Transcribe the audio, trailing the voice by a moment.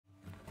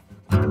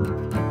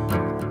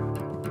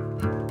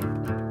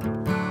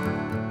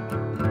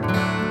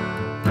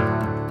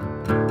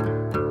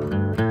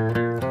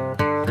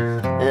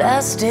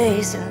last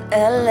days in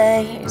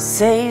LA.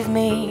 Save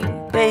me,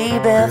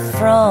 baby,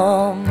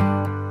 from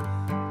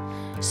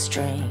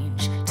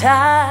strange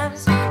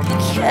times. You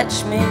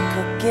catch me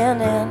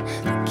cooking in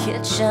the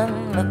kitchen,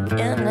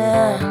 looking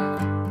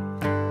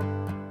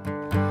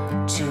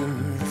into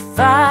the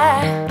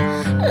fire.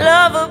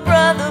 Lover,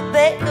 brother,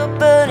 baker,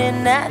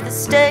 burning at the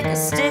stake.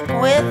 Stick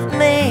with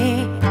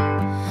me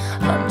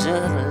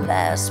under the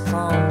last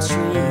palm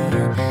tree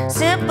and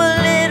sip a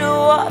little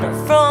water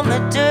from the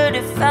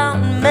dirty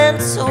fountain meant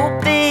to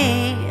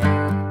be.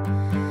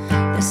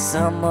 There's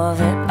some of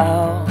it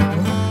all.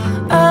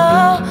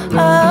 Oh,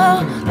 oh,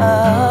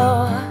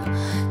 oh.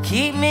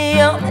 Keep me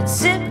on the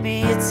tip of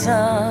your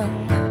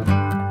tongue.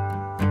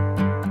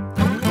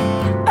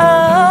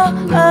 Oh,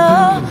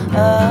 oh,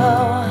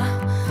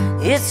 oh.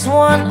 It's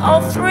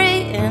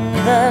 1:03 in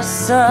the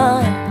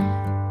sun.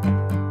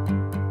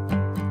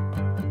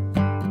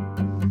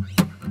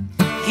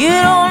 You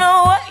don't know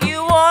what you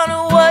want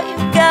or what you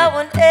got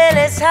when it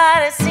is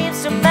hot. It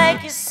seems to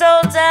make you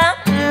so down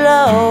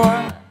low.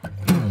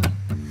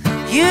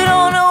 You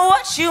don't know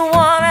what you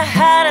want or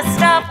how to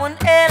stop when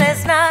it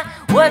is not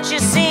what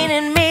you've seen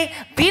in me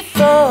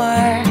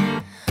before.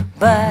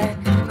 But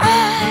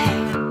I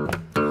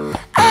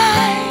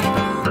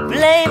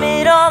blame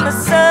it on the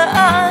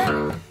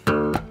sun.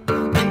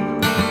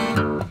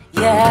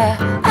 Yeah,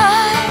 I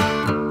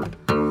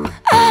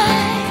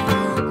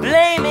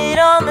blame it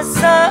on the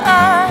sun.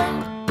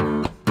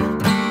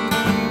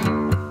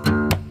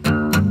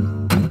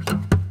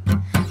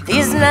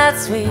 These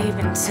nights we've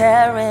been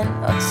tearing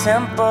are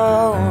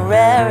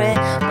temporary,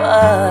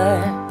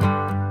 but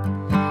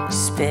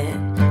spit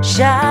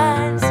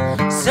shines,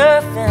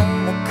 surfing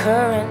the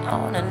current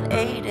on an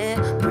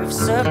 80-proof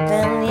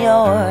surfing.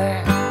 Your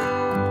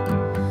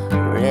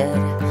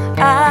red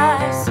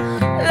eyes,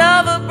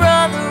 lover,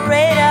 brother,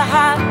 raider,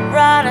 hot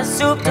rider,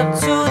 souped up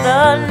to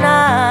the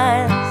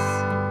nines,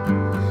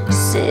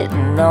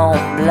 sitting on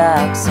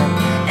blocks, and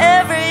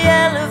every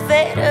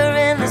elevator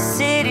in the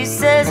city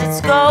says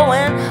it's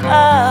going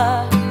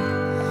up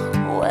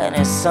when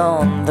it's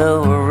on the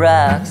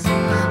rocks.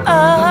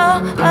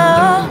 Oh,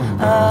 oh,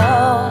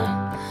 oh.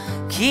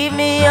 Keep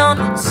me on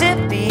the tip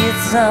of your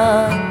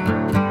tongue.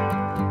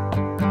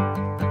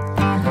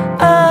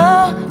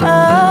 Oh,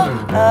 oh,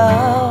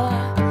 oh.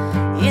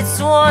 It's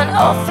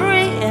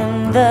 1:03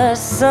 in the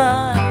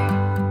sun.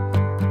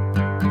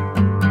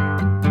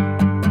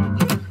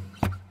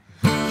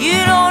 You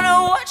don't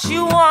know what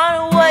you want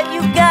or what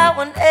you got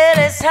when it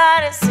is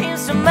hot. It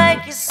seems to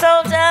make you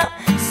so down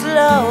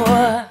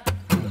slower.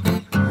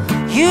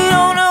 You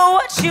don't know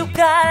what you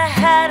got or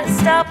how to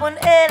stop when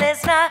it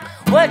is not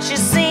what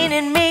you've seen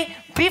in me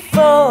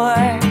before.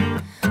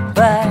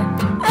 But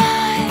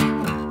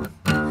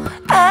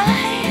I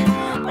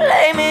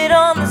blame it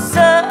on the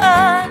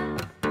sun.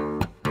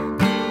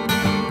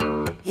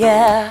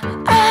 Yeah,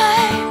 I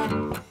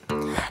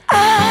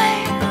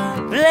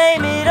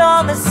blame it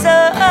on the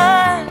sun.